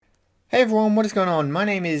Hey everyone, what is going on? My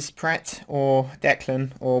name is Pratt, or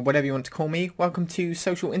Declan, or whatever you want to call me. Welcome to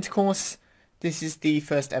Social Intercourse. This is the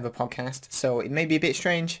first ever podcast, so it may be a bit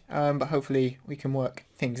strange, but hopefully we can work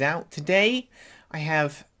things out. Today, I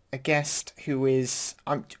have a guest who is...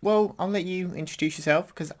 well, I'll let you introduce yourself,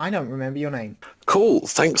 because I don't remember your name. Cool,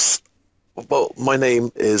 thanks. Well, my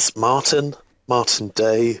name is Martin, Martin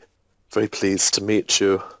Day. Very pleased to meet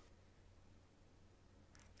you.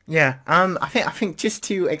 Yeah, I think just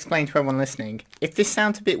to explain to everyone listening, if this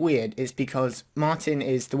sounds a bit weird, it's because Martin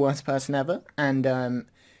is the worst person ever, and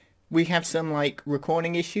we have some like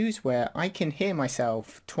recording issues where I can hear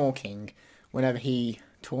myself talking whenever he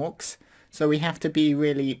talks. So we have to be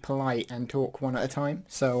really polite and talk one at a time.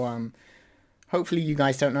 So hopefully you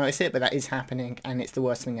guys don't notice it, but that is happening and it's the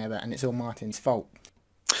worst thing ever and it's all Martin's fault.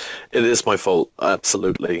 It is my fault,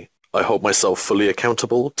 absolutely. I hold myself fully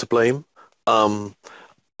accountable to blame. Um,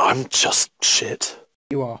 I'm just shit.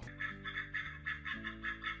 You are.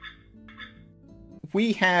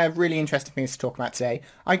 We have really interesting things to talk about today.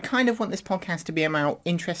 I kind of want this podcast to be about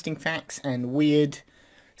interesting facts and weird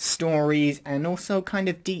stories and also kind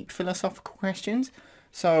of deep philosophical questions.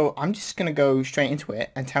 So I'm just going to go straight into it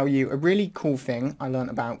and tell you a really cool thing I learned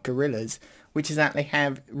about gorillas, which is that they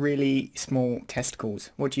have really small testicles.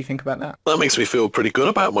 What do you think about that? That makes me feel pretty good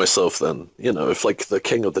about myself then. You know, if like the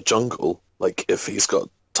king of the jungle, like if he's got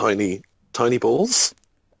tiny, tiny balls,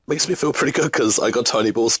 makes me feel pretty good because I got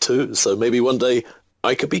tiny balls too. So maybe one day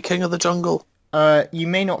I could be king of the jungle. You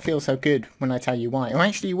may not feel so good when I tell you why. Or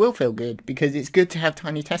actually you will feel good because it's good to have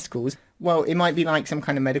tiny testicles. Well, it might be like some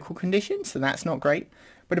kind of medical condition, so that's not great.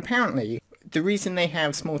 But apparently, the reason they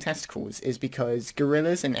have small testicles is because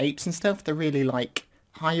gorillas and apes and stuff, they're really like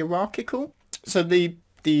hierarchical. So the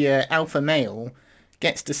alpha male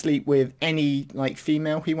gets to sleep with any like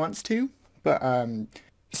female he wants to, but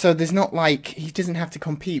so there's not like he doesn't have to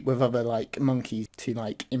compete with other like monkeys to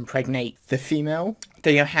like impregnate the female.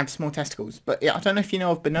 They have small testicles, but I don't know if you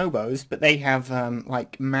know of bonobos, but they have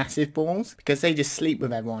like massive balls because they just sleep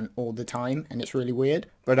with everyone all the time, and it's really weird.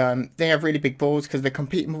 But they have really big balls because they're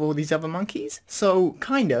competing with all these other monkeys. So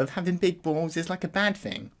kind of having big balls is like a bad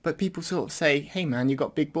thing, but people sort of say, "Hey man, you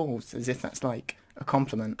got big balls," as if that's like a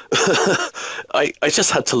compliment. I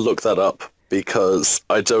just had to look that up because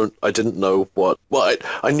I didn't know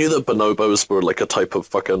I knew that bonobos were like a type of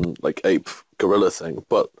fucking like ape gorilla thing,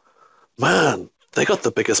 but man, they got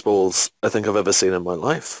the biggest balls I think I've ever seen in my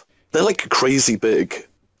life. They're like crazy big.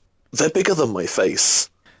 They're bigger than my face.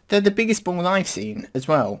 They're the biggest ball I've seen as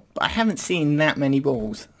well, but I haven't seen that many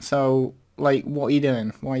balls. So, like, what are you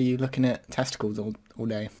doing? Why are you looking at testicles all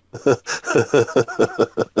day?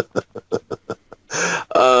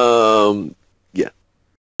 Yeah.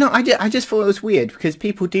 No, I just thought it was weird because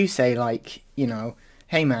people do say, like,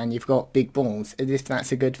 hey man, you've got big balls, as if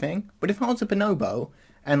that's a good thing. But if I was a bonobo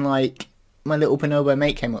and, like, my little bonobo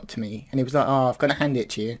mate came up to me and he was like, oh, I've got to hand it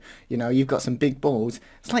to you, you've got some big balls.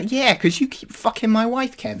 It's like, yeah, because you keep fucking my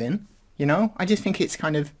wife, Kevin. I just think it's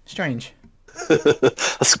kind of strange.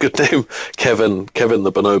 That's a good name. Kevin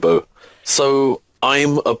the bonobo. So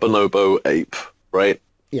I'm a bonobo ape, right?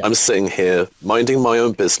 Yeah. I'm sitting here minding my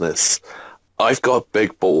own business. I've got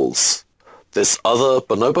big balls. This other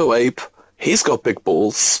bonobo ape, he's got big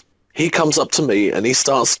balls. He comes up to me and he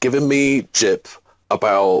starts giving me jip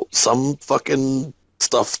about some fucking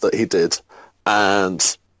stuff that he did.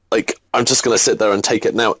 And like, I'm just going to sit there and take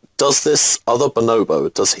it now. Does this other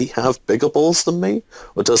bonobo, does he have bigger balls than me?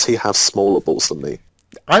 Or does he have smaller balls than me?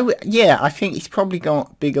 Yeah, I think he's probably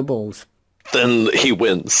got bigger balls. Then he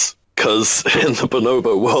wins. Because in the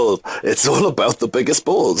bonobo world, it's all about the biggest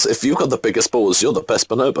balls. If you've got the biggest balls, you're the best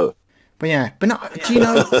bonobo. But yeah, but no, do you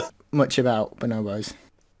know much about bonobos?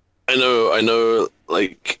 I know,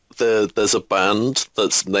 like, there's a band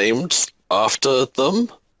that's named after them.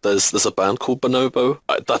 There's a band called Bonobo.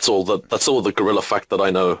 That's all the gorilla fact that I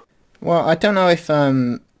know. Well, I don't know if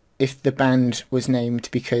the band was named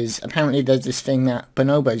because apparently there's this thing that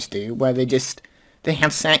bonobos do where they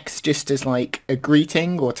have sex just as like a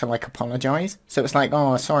greeting or to like apologize. So it's like,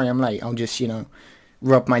 oh, sorry, I'm late. I'll just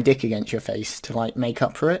rub my dick against your face to like make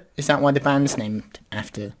up for it. Is that why the band's named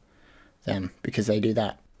after them? Because they do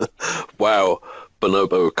that. Wow,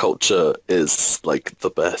 bonobo culture is like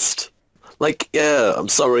the best. Like, yeah, I'm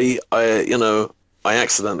sorry. I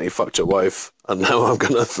accidentally fucked your wife, and now I'm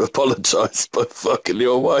gonna apologize for fucking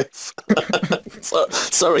your wife.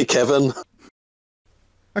 Sorry, Kevin.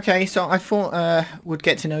 Okay, so I thought would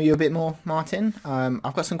get to know you a bit more, Martin.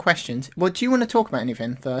 I've got some questions. Well, do you want to talk about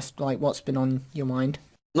anything first? Like, what's been on your mind?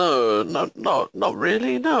 No, not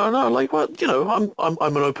really. No, no. Like what? I'm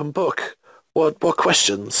an open book. What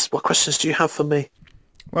questions? What questions do you have for me?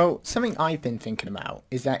 Well, something I've been thinking about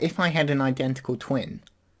is that if I had an identical twin,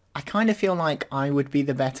 I kind of feel like I would be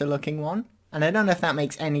the better looking one. And I don't know if that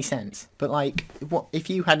makes any sense, but like, what if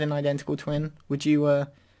you had an identical twin? Would you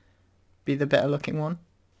be the better looking one?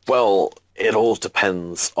 Well, it all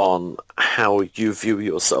depends on how you view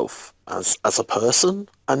yourself as a person,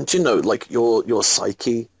 and like your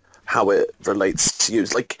psyche, how it relates to you.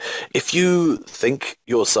 Like, if you think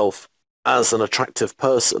yourself as an attractive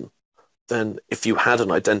person, then if you had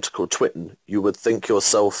an identical twin, you would think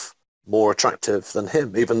yourself more attractive than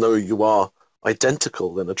him, even though you are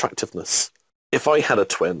identical in attractiveness. If I had a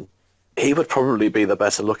twin, he would probably be the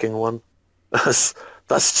better looking one. That's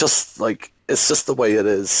that's just like it's just the way it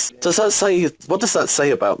is. Does that say what does that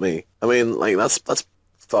say about me? I mean, like that's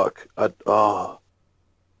fuck.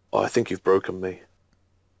 I think you've broken me.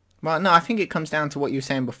 Well, no, I think it comes down to what you were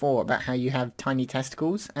saying before about how you have tiny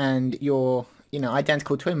testicles and your,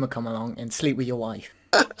 identical twin would come along and sleep with your wife.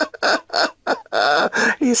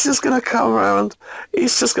 He's just gonna come around.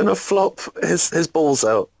 He's just gonna flop his balls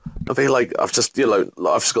out and be like, I've just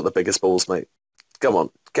got the biggest balls, mate. Come on,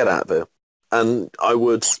 get out of here. And I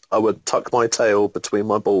would tuck my tail between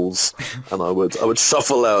my balls, and I would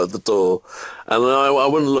shuffle out the door, and I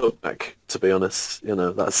wouldn't look back. To be honest,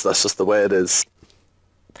 that's just the way it is.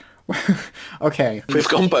 Okay. We've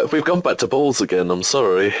gone back to balls again. I'm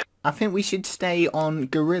sorry. I think we should stay on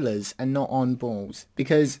gorillas and not on balls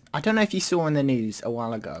because I don't know if you saw in the news a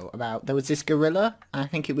while ago about there was this gorilla, I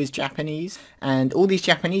think it was Japanese, and all these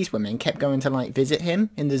Japanese women kept going to like visit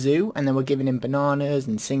him in the zoo and they were giving him bananas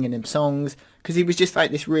and singing him songs because he was just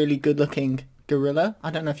like this really good looking gorilla.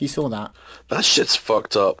 I don't know if you saw that. That shit's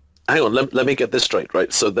fucked up. Hang on, let me get this straight,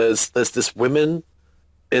 right? So there's this women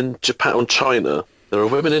in Japan and China. There are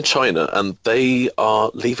women in China, and they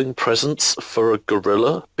are leaving presents for a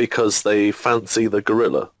gorilla because they fancy the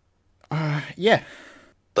gorilla. Yeah.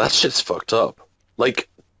 That shit's fucked up. Like,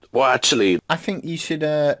 well, actually, I think you should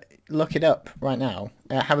look it up right now.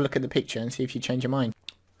 Have a look at the picture and see if you change your mind.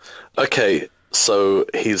 okay, so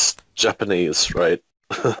he's Japanese, right?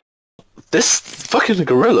 This fucking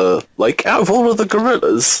gorilla, like, out of all of the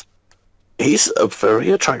gorillas, he's a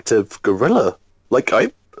very attractive gorilla. Like,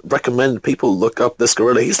 I recommend people look up this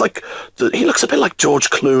gorilla. He looks a bit like George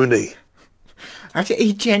Clooney.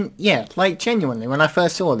 Actually, yeah, like genuinely, when I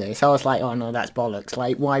first saw this, I was like, oh no, that's bollocks.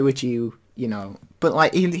 Like, why would you, But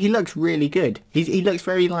like, he looks really good. He looks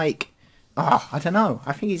very like, I don't know.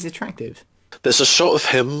 I think he's attractive. There's a shot of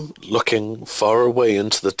him looking far away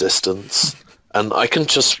into the distance, and I can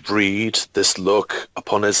just read this look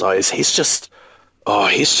upon his eyes. He's just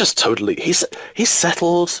totally, he's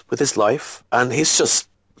settled with his life, and he's just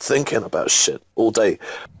thinking about shit all day.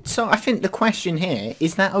 So I think the question here,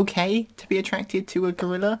 is that okay to be attracted to a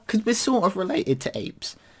gorilla? Because we're sort of related to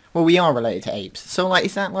apes. Well, we are related to apes. So like,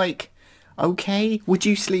 is that like, okay? Would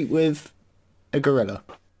you sleep with a gorilla?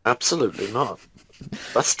 Absolutely not.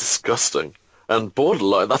 That's disgusting. And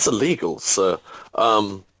borderline, that's illegal, sir.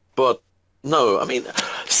 But no, I mean,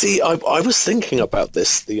 see, I was thinking about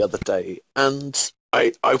this the other day, and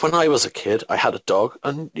I when I was a kid, I had a dog,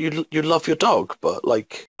 and you love your dog, but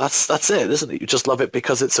like that's it, isn't it? You just love it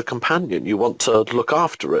because it's a companion. You want to look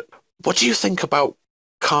after it. What do you think about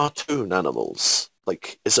cartoon animals?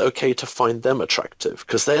 Like, is it okay to find them attractive?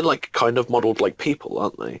 Because they're like kind of modeled like people,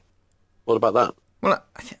 aren't they? What about that? Well,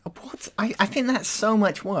 I think that's so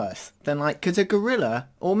much worse than like, because a gorilla,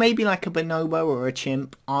 or maybe like a bonobo or a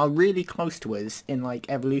chimp, are really close to us in like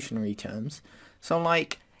evolutionary terms. So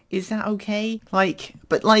like, is that okay? Like,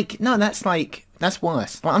 but like, no, that's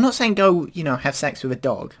worse. Like, I'm not saying go, have sex with a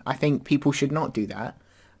dog. I think people should not do that.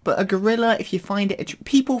 But a gorilla, if you find it,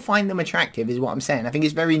 people find them attractive, is what I'm saying. I think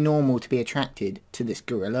it's very normal to be attracted to this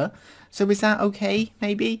gorilla. So is that okay?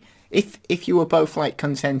 Maybe if you were both like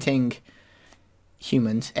consenting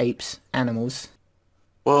humans, apes, animals.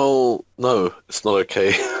 Well, no, it's not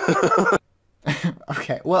okay.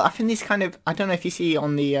 Okay, well, I think this kind of, I don't know if you see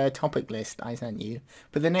on the topic list I sent you,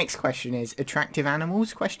 but the next question is attractive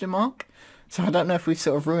animals, question mark. So I don't know if we've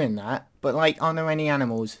sort of ruined that, but like, are there any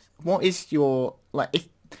animals? What is your, like, if,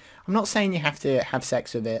 I'm not saying you have to have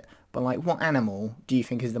sex with it, but like, what animal do you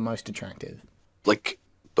think is the most attractive? Like,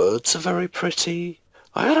 birds are very pretty.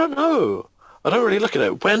 I don't know. I don't really look at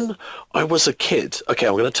it. When I was a kid, okay,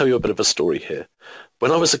 I'm going to tell you a bit of a story here.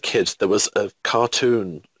 When I was a kid, there was a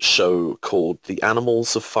cartoon show called The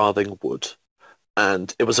Animals of Farthing Wood,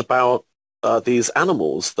 and it was about these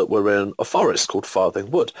animals that were in a forest called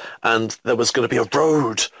Farthing Wood, and there was going to be a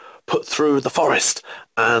road put through the forest,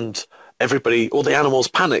 and all the animals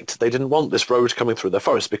panicked. They didn't want this road coming through their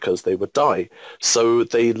forest because they would die. So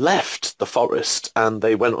they left the forest and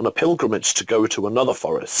they went on a pilgrimage to go to another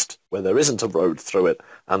forest where there isn't a road through it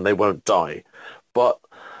and they won't die. But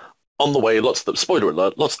on the way, lots of them, spoiler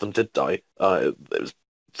alert, lots of them did die. It was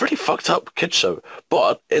a pretty fucked up kid show.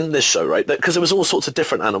 But in this show, right, because there was all sorts of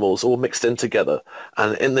different animals all mixed in together.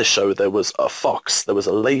 And in this show, there was a fox. There was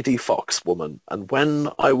a lady fox woman. And when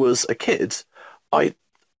I was a kid, I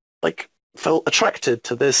felt attracted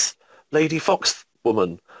to this lady fox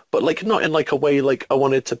woman, but not in a way I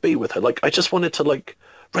wanted to be with her. I just wanted to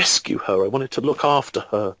rescue her. I wanted to look after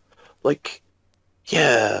her.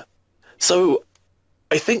 Yeah. So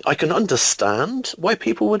I think I can understand why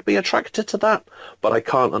people would be attracted to that, but I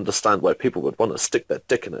can't understand why people would want to stick their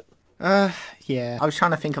dick in it. Yeah. I was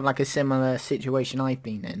trying to think of a similar situation I've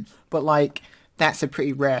been in, but that's a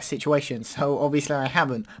pretty rare situation, so obviously I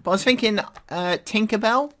haven't. But I was thinking,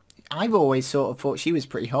 Tinkerbell, I've always sort of thought she was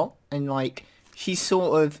pretty hot, and she's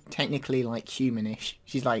sort of technically humanish.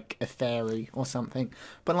 She's a fairy or something,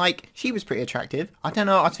 but she was pretty attractive. I don't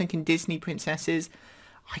know, I was thinking Disney princesses.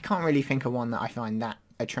 I can't really think of one that I find that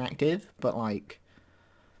attractive, but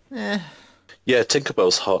Yeah,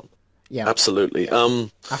 Tinkerbell's hot. Yeah, absolutely. I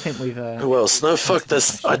think we've. Who else? No, fuck.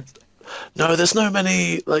 There's not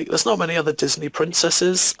many other Disney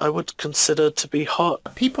princesses I would consider to be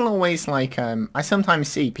hot. People always I sometimes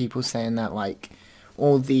see people saying that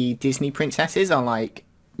all the Disney princesses are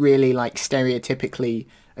really stereotypically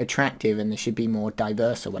attractive and they should be more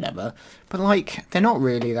diverse or whatever. But they're not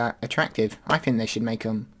really that attractive. I think they should make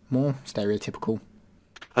them more stereotypical.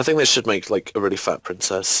 I think they should make a really fat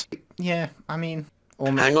princess. Yeah, I mean.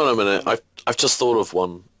 Hang on a minute. I've just thought of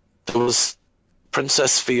one. There was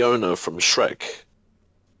Princess Fiona from Shrek.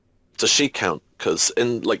 Does she count? Because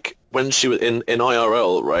when she was in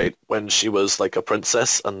IRL, right, when she was a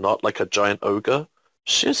princess and not a giant ogre,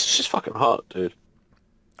 she's fucking hot, dude.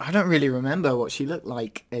 I don't really remember what she looked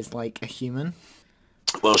like as a human.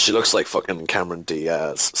 Well, she looks like fucking Cameron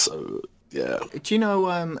Diaz, so yeah. Do you know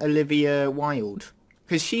Olivia Wilde?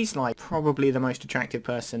 Because she's probably the most attractive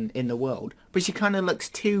person in the world, but she kind of looks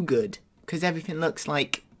too good because everything looks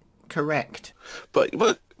correct.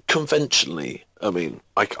 But conventionally, I mean,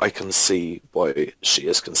 I can see why she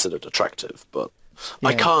is considered attractive, but yeah.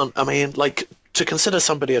 I can't. I mean, to consider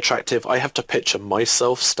somebody attractive, I have to picture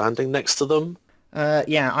myself standing next to them.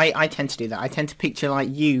 Yeah, I tend to do that. I tend to picture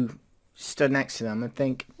you stood next to them and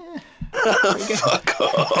think, fuck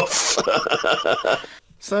off.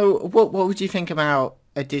 So, what would you think about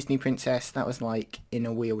a Disney princess that was in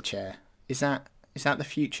a wheelchair? Is that the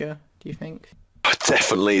future, do you think?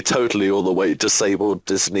 Definitely, totally, all the way. Disabled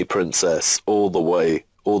Disney princess, all the way.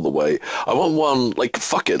 I want one,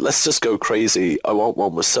 fuck it, let's just go crazy. I want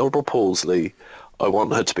one with cerebral palsy. I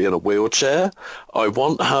want her to be in a wheelchair. I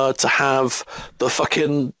want her to have the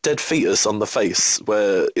fucking dead fetus on the face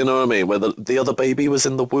where, you know what I mean, where the other baby was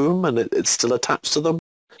in the womb and it's still attached to them.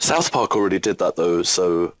 South Park already did that though,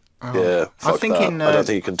 so yeah, fuck I was thinking, that. I don't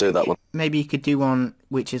think you can do that one. Maybe you could do one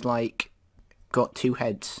which is got two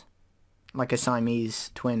heads, like a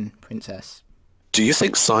Siamese twin princess. Do you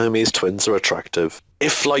think Siamese twins are attractive?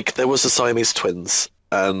 If there was a Siamese twins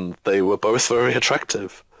and they were both very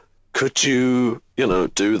attractive, could you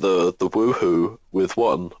do the woohoo with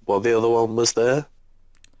one while the other one was there?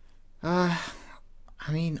 I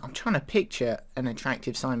mean, I'm trying to picture an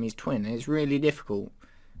attractive Siamese twin, and it's really difficult.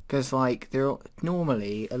 Because, they're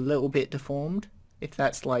normally a little bit deformed, if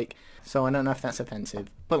that's, so I don't know if that's offensive.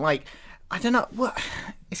 But, I don't know, what,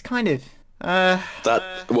 it's kind of,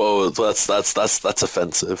 Well, that's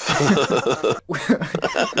offensive. We'll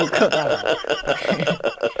cut that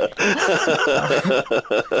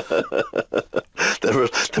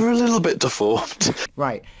out. They're a little bit deformed.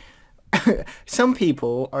 Right. Some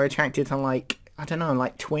people are attracted to, I don't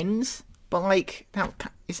know, twins? But,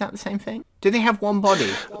 is that the same thing? Do they have one body,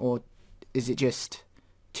 or is it just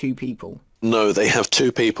two people? No, they have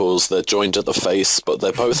two peoples. They're joined at the face, but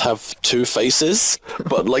they both have two faces.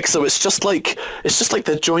 But so it's just like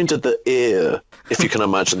they're joined at the ear, if you can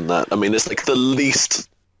imagine that. I mean, it's the least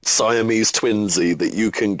Siamese twinsy that you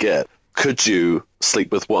can get. Could you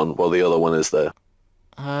sleep with one while the other one is there?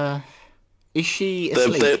 Is she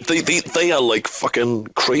asleep? They are fucking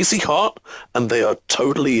crazy hot, and they are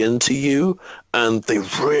totally into you, and they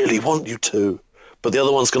really want you to. But the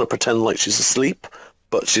other one's gonna pretend like she's asleep,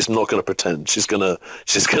 but she's not gonna pretend. She's gonna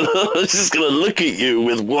look at you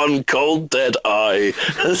with one cold dead eye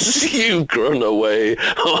as you groan away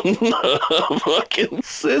on her fucking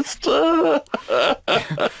sister.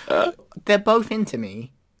 They're both into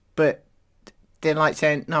me, but they're like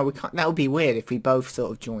saying, no, we can't. That would be weird if we both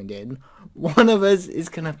sort of joined in. One of us is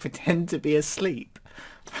gonna pretend to be asleep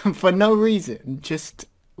for no reason, just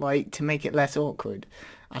like to make it less awkward.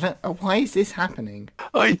 I don't. Why is this happening?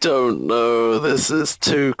 I don't know. This is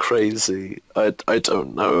too crazy. I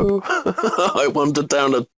don't know. I wandered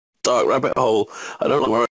down a dark rabbit hole. I don't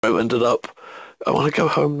know where I ended up. I want to go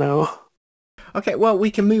home now. Okay, well, we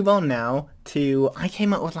can move on now to... I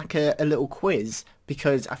came up with, like, a little quiz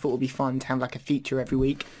because I thought it would be fun to have, like, a feature every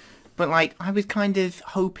week. But, like, I was kind of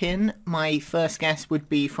hoping my first guest would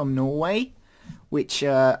be from Norway, which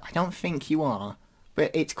I don't think you are.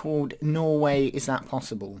 But it's called Norway, Is That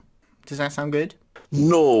Possible? Does that sound good?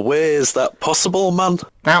 Norway, is that possible, man?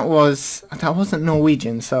 That wasn't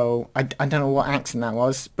Norwegian, so I don't know what accent that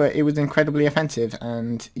was, but it was incredibly offensive,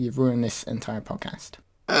 and you've ruined this entire podcast.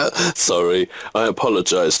 Sorry, I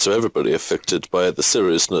apologise to everybody affected by the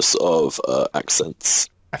seriousness of accents.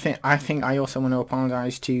 I think I also want to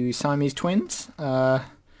apologise to Siamese twins.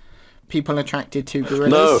 People attracted to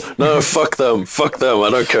gorillas. No, fuck them. I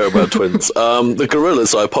don't care about twins. The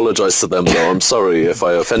gorillas, I apologise to them, though. I'm sorry if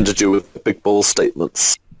I offended you with big ball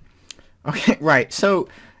statements. Okay, right. So,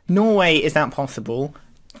 Norway, is that possible?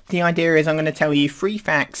 The idea is I'm going to tell you 3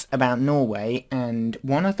 facts about Norway, and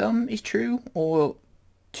one of them is true, or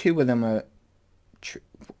 2 of them are true.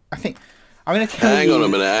 I think I'm going to tell you... Hang on a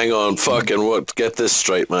minute, hang on. Fucking what? Get this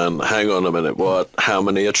straight, man. Hang on a minute. What? How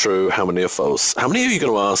many are true? How many are false? How many are you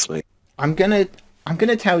going to ask me? I'm gonna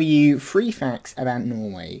tell you 3 facts about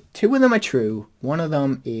Norway. 2 of them are true. 1 of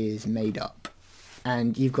them is made up,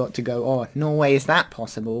 and you've got to go, oh, Norway, is that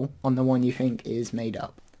possible? On the one you think is made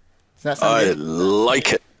up. Does that sound good?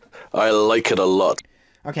 Like it. I like it a lot.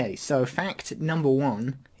 Okay, so fact number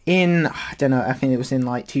 1. In, I don't know, I think it was in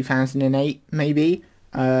like 2008, maybe.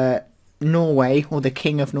 Norway, or the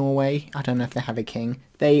King of Norway, I don't know if they have a king.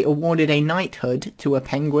 They awarded a knighthood to a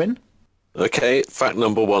penguin. Okay, fact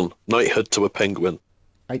number 1. Knighthood to a penguin.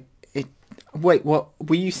 Wait, what?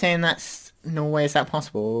 Were you saying that's Norway, is that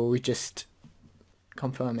possible? Or were we just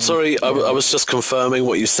confirming? Sorry, I was just confirming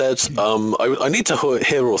what you said. I need to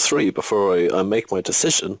hear all 3 before I make my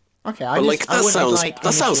decision. Okay,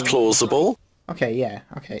 that sounds plausible. Okay, yeah,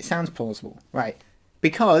 okay, it sounds plausible. Right.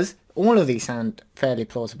 Because all of these sound fairly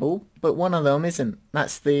plausible, but one of them isn't.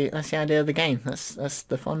 That's the idea of the game. That's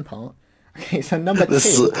the fun part. Okay, so number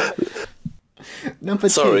 2. Number 2.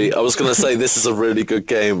 Sorry, I was going to say this is a really good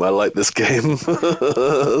game. I like this game.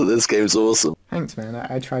 This game's awesome. Thanks, man.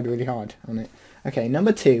 I tried really hard on it. Okay,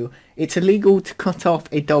 number 2. It's illegal to cut off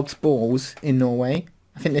a dog's balls in Norway.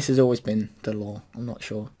 I think this has always been the law. I'm not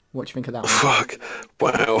sure. What do you think of that one? Fuck.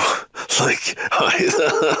 Wow. Like,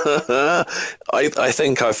 I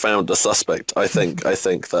think I found a suspect. I think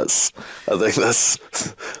that's...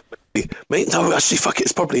 Mate, no, actually, fuck it.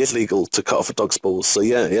 It's probably illegal to cut off a dog's balls. So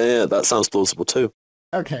yeah, that sounds plausible too.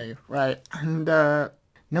 Okay, right. And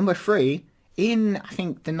number 3, in, I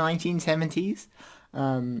think, the 1970s,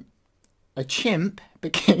 a chimp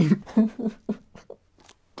became...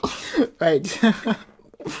 Right.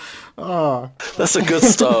 Oh. That's a good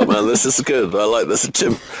start, man. This is good. I like this. A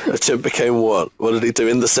chimp became what? What did he do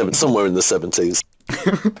in the somewhere in the 70s?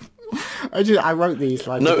 I wrote these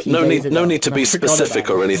like no need to be specific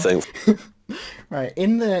or anything. Right,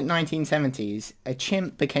 in the 1970s, a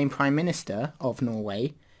chimp became Prime Minister of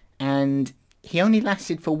Norway, and he only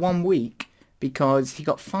lasted for 1 week because he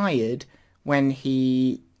got fired when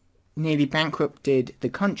he nearly bankrupted the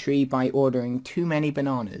country by ordering too many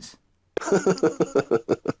bananas.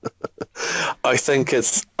 I think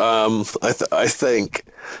it's I think.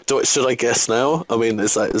 Should I guess now? I mean,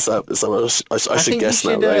 is that what I should guess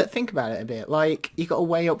now? Right? Think about it a bit. Like, you got to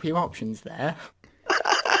weigh up your options there.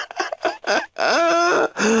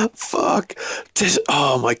 Fuck.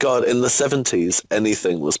 Oh my god! In the 70s,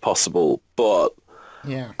 anything was possible, but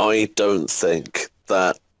yeah, I don't think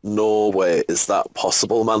that Norway is that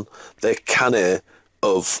possible, man. They can't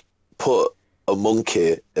have put a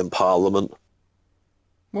monkey in Parliament.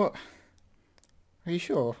 What? Are you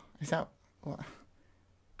sure? Is that what?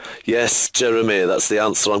 Yes, Jeremy, that's the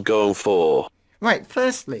answer I'm going for. Right,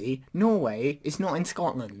 firstly, Norway is not in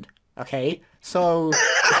Scotland, okay? So...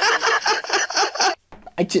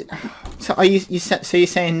 So you're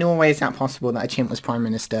saying Norway, is that possible that a chimp was Prime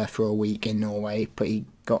Minister for a week in Norway, but he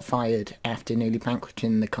got fired after nearly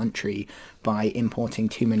bankrupting the country by importing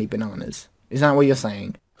too many bananas? Is that what you're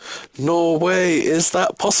saying? Norway, is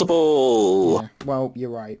that possible? Yeah, well, you're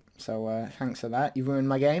right. So thanks for that. You ruined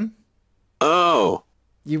my game. Oh.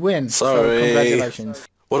 You win. Sorry. So congratulations.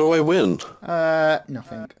 What do I win?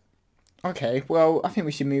 Nothing. Okay, well, I think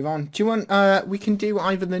we should move on. Do you want, we can do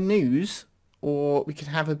either the news or we could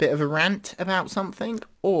have a bit of a rant about something,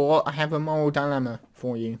 or I have a moral dilemma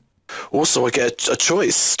for you. Also, I get a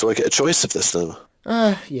choice. Do I get a choice of this now?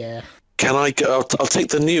 Yeah. Can I go? I'll take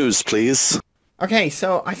the news, please. Okay,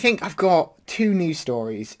 so I think I've got two news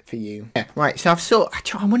stories for you. Yeah, right, so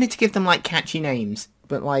I wanted to give them like catchy names,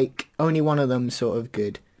 but like only one of them sort of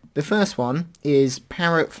good. The first one is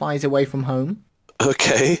Parrot Flies Away from Home.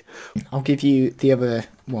 Okay. I'll give you the other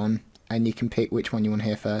one, and you can pick which one you want to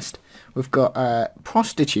hear first. We've got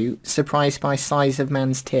Prostitute Surprised by Size of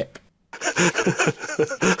Man's Tip.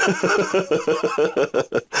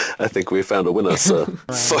 I think we found a winner, sir.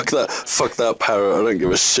 Fuck that parrot. I don't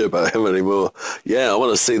give a shit about him anymore. Yeah, I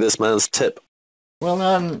want to see this man's tip.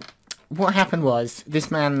 Well, what happened was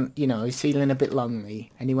this man, he's feeling a bit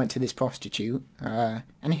lonely, and he went to this prostitute, and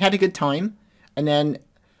he had a good time, and then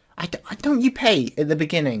I don't you pay at the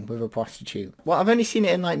beginning with a prostitute? Well, I've only seen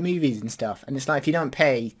it in like movies and stuff, and it's like if you don't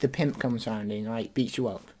pay, the pimp comes around and like beats you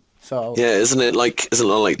up. So yeah, isn't it like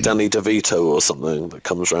Danny DeVito or something that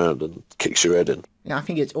comes around and kicks your head in? Yeah, I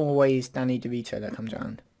think it's always Danny DeVito that comes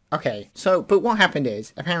around. Okay, but what happened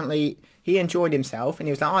is apparently he enjoyed himself and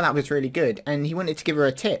he was like, oh, that was really good, and he wanted to give her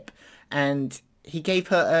a tip, and he gave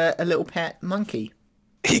her a little pet monkey.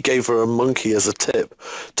 He gave her a monkey as a tip.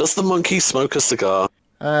 Does the monkey smoke a cigar?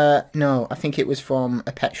 No, I think it was from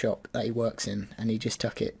a pet shop that he works in, and he just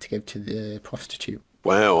took it to give to the prostitute.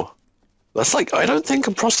 Wow. That's like, I don't think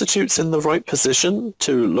a prostitute's in the right position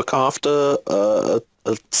to look after a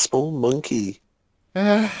small monkey.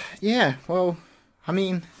 Yeah, well, I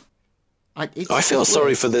mean, I feel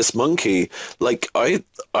sorry for this monkey. Like, I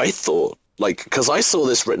thought, like, because I saw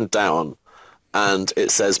this written down, and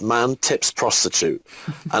it says, man tips prostitute.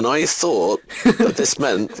 And I thought that this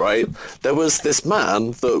meant, right, there was this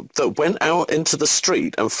man that went out into the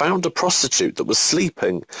street and found a prostitute that was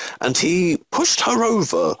sleeping, and he pushed her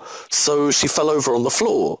over so she fell over on the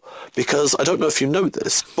floor. Because, I don't know if you know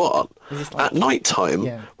this, but at night time,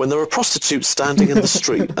 when there are prostitutes standing in the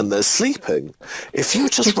street and they're sleeping, if you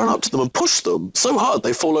just run up to them and push them so hard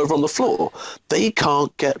they fall over on the floor, they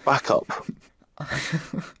can't get back up.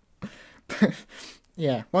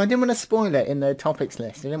 Yeah, well, I didn't want to spoil it in the topics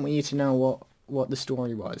list. I didn't want you to know what the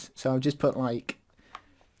story was, so I've just put like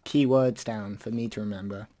keywords down for me to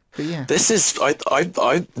remember. But yeah, this is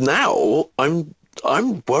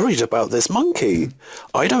I'm worried about this monkey.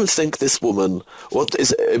 I don't think this woman.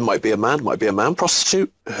 It might be a man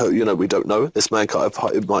prostitute. We don't know. This man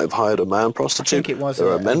might have hired a man prostitute. I think it was. There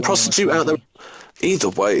are men prostitute out there. Either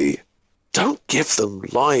way, don't give them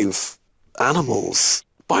live animals.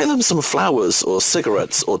 Buy them some flowers or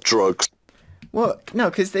cigarettes or drugs. Well, no,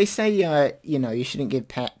 because they say, you shouldn't give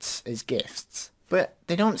pets as gifts. But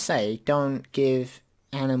they don't say don't give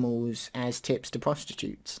animals as tips to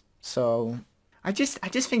prostitutes. So I just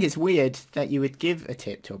think it's weird that you would give a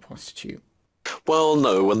tip to a prostitute. Well,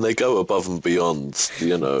 no, when they go above and beyond,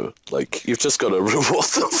 like, you've just got to reward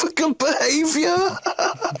them for good behaviour.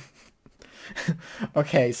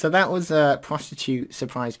 Okay, so that was a prostitute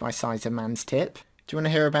surprised by size of man's tip. Do you want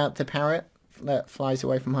to hear about the parrot that flies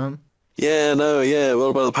away from home? Yeah, what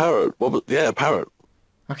about the parrot? Parrot.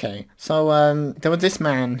 Okay, so there was this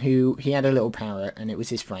man who, he had a little parrot, and it was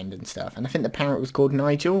his friend and stuff, and I think the parrot was called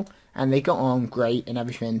Nigel, and they got on great and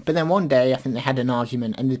everything, but then one day I think they had an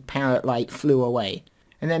argument, and the parrot, like, flew away.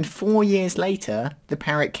 And then 4 years later, the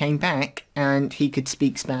parrot came back, and he could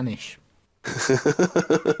speak Spanish.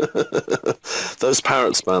 Those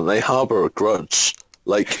parrots, man, they harbour a grudge.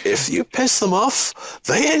 Like, if you piss them off,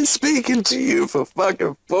 they ain't speaking to you for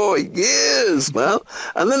fucking 4 years, man.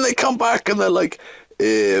 And then they come back and they're like,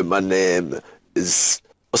 my name is...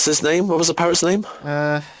 What's his name? What was the parrot's name?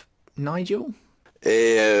 Nigel?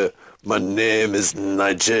 My name is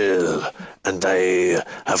Nigel, and I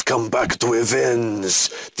have come back to avenge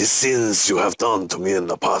the sins you have done to me in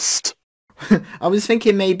the past. I was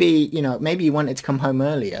thinking maybe he wanted to come home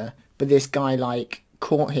earlier, but this guy, like,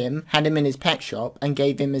 caught him, had him in his pet shop, and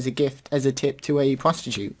gave him as a gift, as a tip to a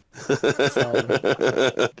prostitute.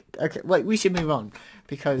 So, okay, wait, we should move on,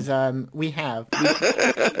 because we have...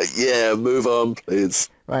 Yeah, move on, please.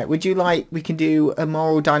 Right, would you like, we can do a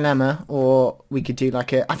moral dilemma, or we could do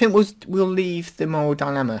like I think we'll leave the moral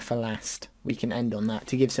dilemma for last. We can end on that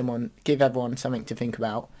to give everyone something to think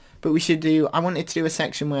about. But I wanted to do a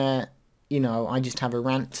section where, I just have a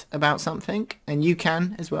rant about something, and you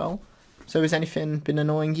can as well. So has anything been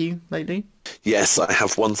annoying you lately? Yes, I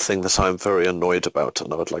have one thing that I'm very annoyed about,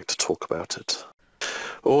 and I would like to talk about it.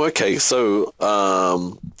 Oh, okay, so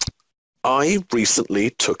I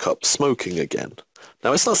recently took up smoking again.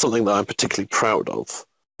 Now, it's not something that I'm particularly proud of,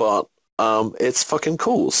 but It's fucking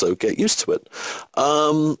cool, so get used to it.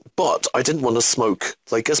 But I didn't want to smoke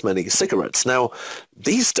like as many cigarettes. Now,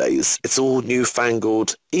 these days, it's all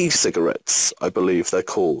newfangled e-cigarettes, I believe they're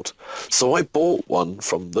called. So I bought one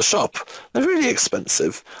from the shop. They're really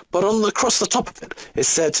expensive, but across the top of it, it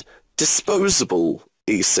said disposable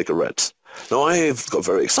e-cigarette. Now, I've got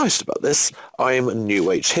very excited about this. I'm a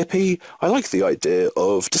new age hippie. I like the idea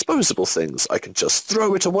of disposable things. I can just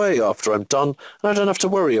throw it away after I'm done, and I don't have to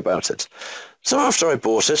worry about it. So after I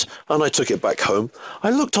bought it, and I took it back home,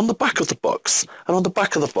 I looked on the back of the box, and on the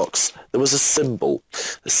back of the box, there was a symbol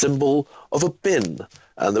of a bin,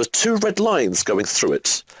 and there were two red lines going through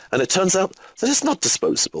it. And it turns out that it's not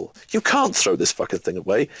disposable. You can't throw this fucking thing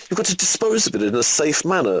away. You've got to dispose of it in a safe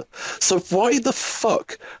manner. So why the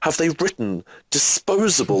fuck have they written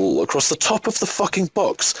disposable across the top of the fucking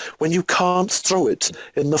box when you can't throw it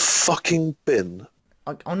in the fucking bin?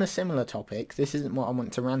 On a similar topic, this isn't what I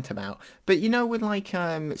want to rant about, but you know with like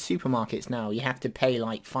supermarkets now, you have to pay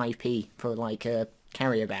like 5p for like a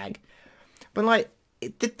carrier bag. But like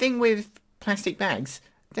the thing with plastic bags,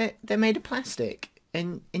 they're made of plastic,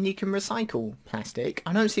 and you can recycle plastic.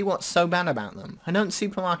 I don't see what's so bad about them. I don't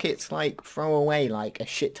supermarkets like throw away like a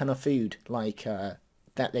shit ton of food like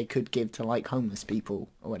that they could give to like homeless people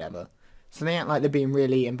or whatever. So they act like they're being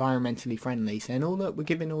really environmentally friendly, saying, oh look, we're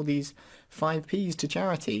giving all these 5p's to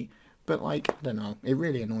charity. But like, I don't know, it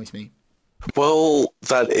really annoys me. Well,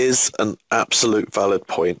 that is an absolute valid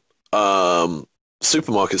point.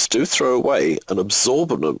 Supermarkets do throw away an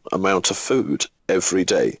absorbent amount of food every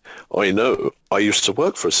day. I know. I used to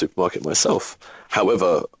work for a supermarket myself.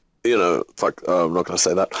 However, fuck, I'm not going to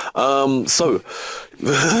say that.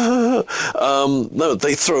 No,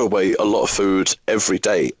 they throw away a lot of food every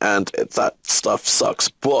day, and that stuff sucks.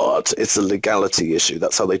 But it's a legality issue.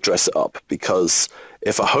 That's how they dress it up. Because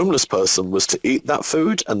if a homeless person was to eat that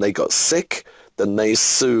food and they got sick, then they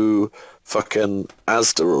sue fucking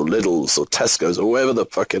Asda or Lidl's or Tesco's or wherever the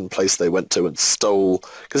fucking place they went to and stole.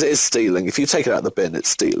 Because it is stealing. If you take it out of the bin, it's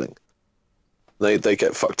stealing. They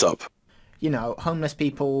get fucked up. You know, homeless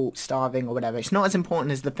people starving or whatever. It's not as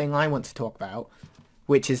important as the thing I want to talk about,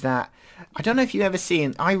 which is that, I don't know if you ever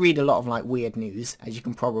seen, I read a lot of like weird news, as you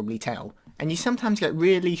can probably tell, and you sometimes get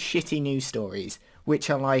really shitty news stories, which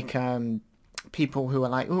are like people who are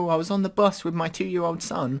like, oh, I was on the bus with my 2-year-old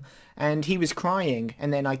son, and he was crying,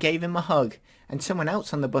 and then I gave him a hug, and someone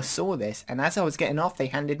else on the bus saw this, and as I was getting off, they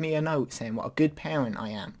handed me a note saying what a good parent I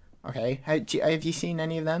am. Okay, have you seen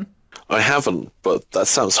any of them? I haven't, but that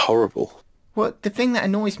sounds horrible. Well, the thing that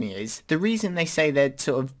annoys me is, the reason they say they're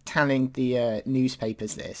sort of telling the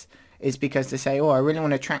newspapers this is because they say, oh, I really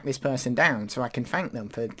want to track this person down so I can thank them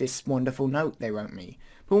for this wonderful note they wrote me.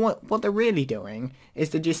 But what they're really doing is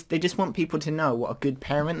they just want people to know what a good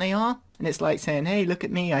parent they are. And it's like saying, hey, look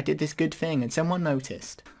at me, I did this good thing and someone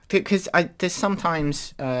noticed. Because there's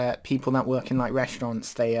sometimes people that work in like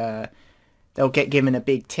restaurants, they'll get given a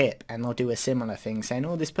big tip and they'll do a similar thing saying,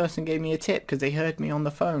 oh, this person gave me a tip because they heard me on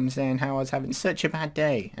the phone saying how I was having such a bad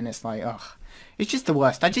day. And it's like, ugh, it's just the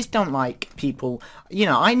worst. I just don't like people.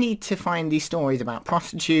 I need to find these stories about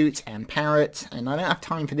prostitutes and parrots, and I don't have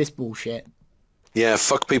time for this bullshit. Yeah,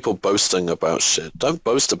 fuck people boasting about shit. Don't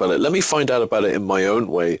boast about it. Let me find out about it in my own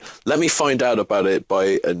way. Let me find out about it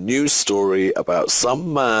by a news story about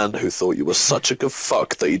some man who thought you were such a good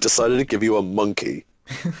fuck that he decided to give you a monkey.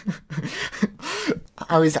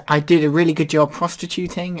 I did a really good job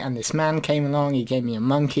prostituting, and this man came along, he gave me a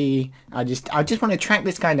monkey. I just want to track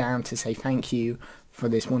this guy down to say thank you for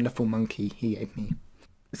this wonderful monkey he gave me.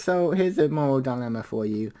 So here's a moral dilemma for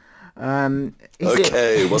you.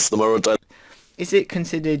 What's the moral dilemma? Is it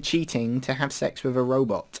considered cheating to have sex with a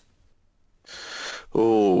robot?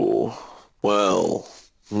 Oh, well,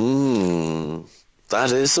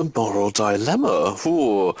 that is a moral dilemma.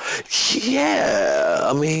 Ooh, yeah,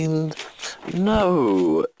 I mean,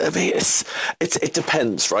 no. I mean, it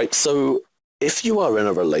depends, right? So if you are in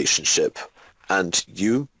a relationship and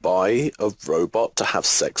you buy a robot to have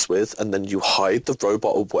sex with and then you hide the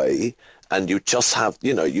robot away and you just have,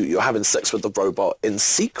 you're having sex with the robot in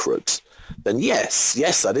secret, then yes,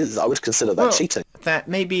 that is, I would consider that cheating. That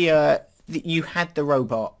maybe you had the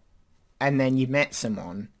robot and then you met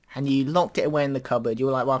someone and you locked it away in the cupboard. You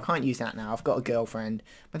were like, well, I can't use that now. I've got a girlfriend.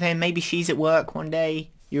 But then maybe she's at work one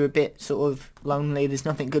day. You're a bit sort of lonely. There's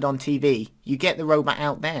nothing good on TV. You get the robot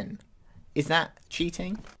out then. Is that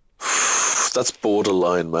cheating? That's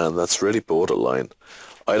borderline, man. That's really borderline.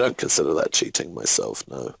 I don't consider that cheating myself,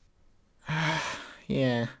 no.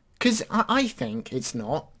 Yeah. Because I think it's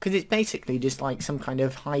not. Because it's basically just like some kind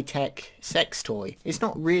of high-tech sex toy. It's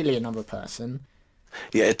not really another person.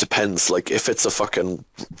 Yeah, it depends. Like, if it's a fucking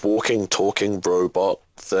walking, talking robot,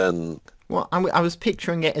 then Well, I was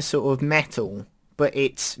picturing it as sort of metal, but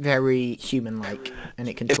it's very human-like, and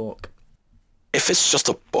it can if talk. if it's just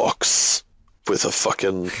a box with a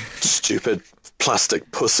fucking stupid plastic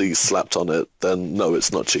pussy slapped on it, then no,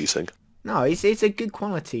 it's not cheating. No, it's a good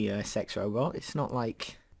quality sex robot. It's not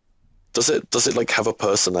like Does it like have a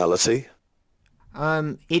personality?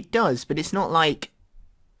 it does, but it's not like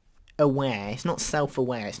aware. It's not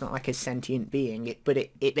self-aware. It's not like a sentient being. But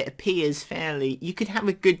it appears fairly. You could have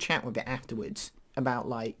a good chat with it afterwards about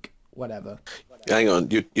like whatever. Hang on,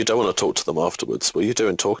 you don't want to talk to them afterwards. What are you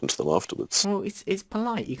doing talking to them afterwards? Well, it's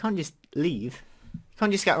polite. You can't just leave. You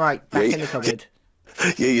can't just get right back Yeah, in the cupboard.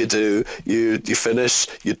 yeah, you do. You finish,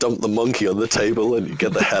 you dump the monkey on the table, and you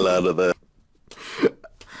get the hell out of there.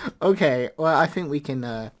 Okay, well, I think we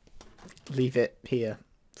can leave it here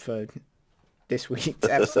for this week's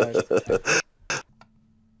episode.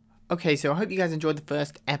 Okay, so I hope you guys enjoyed the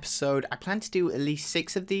first episode. I plan to do at least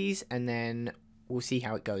 6 of these, and then we'll see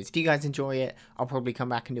how it goes. If you guys enjoy it, I'll probably come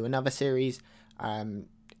back and do another series.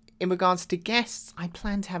 In regards to guests, I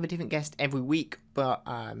plan to have a different guest every week, but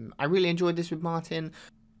I really enjoyed this with Martin.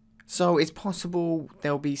 So it's possible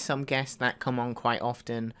there'll be some guests that come on quite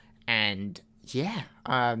often, and yeah,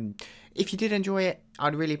 if you did enjoy it,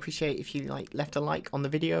 I'd really appreciate if you left a like on the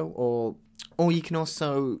video, or you can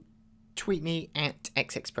also tweet me at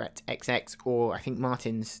xxbrettxx, or I think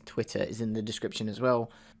Martin's Twitter is in the description as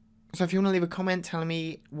well. So if you want to leave a comment telling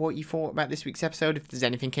me what you thought about this week's episode, if there's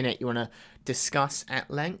anything in it you want to discuss at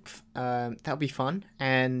length, that'll be fun.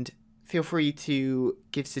 And feel free to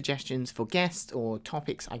give suggestions for guests or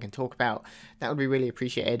topics I can talk about. That would be really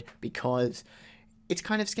appreciated, because it's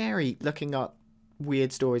kind of scary looking up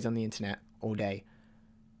weird stories on the internet all day.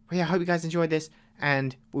 But yeah, I hope you guys enjoyed this,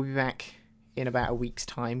 and we'll be back in about a week's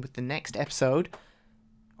time with the next episode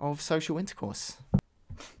of Social Intercourse.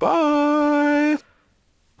 Bye!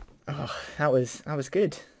 Oh, that was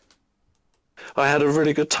good. I had a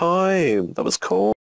really good time. That was cool.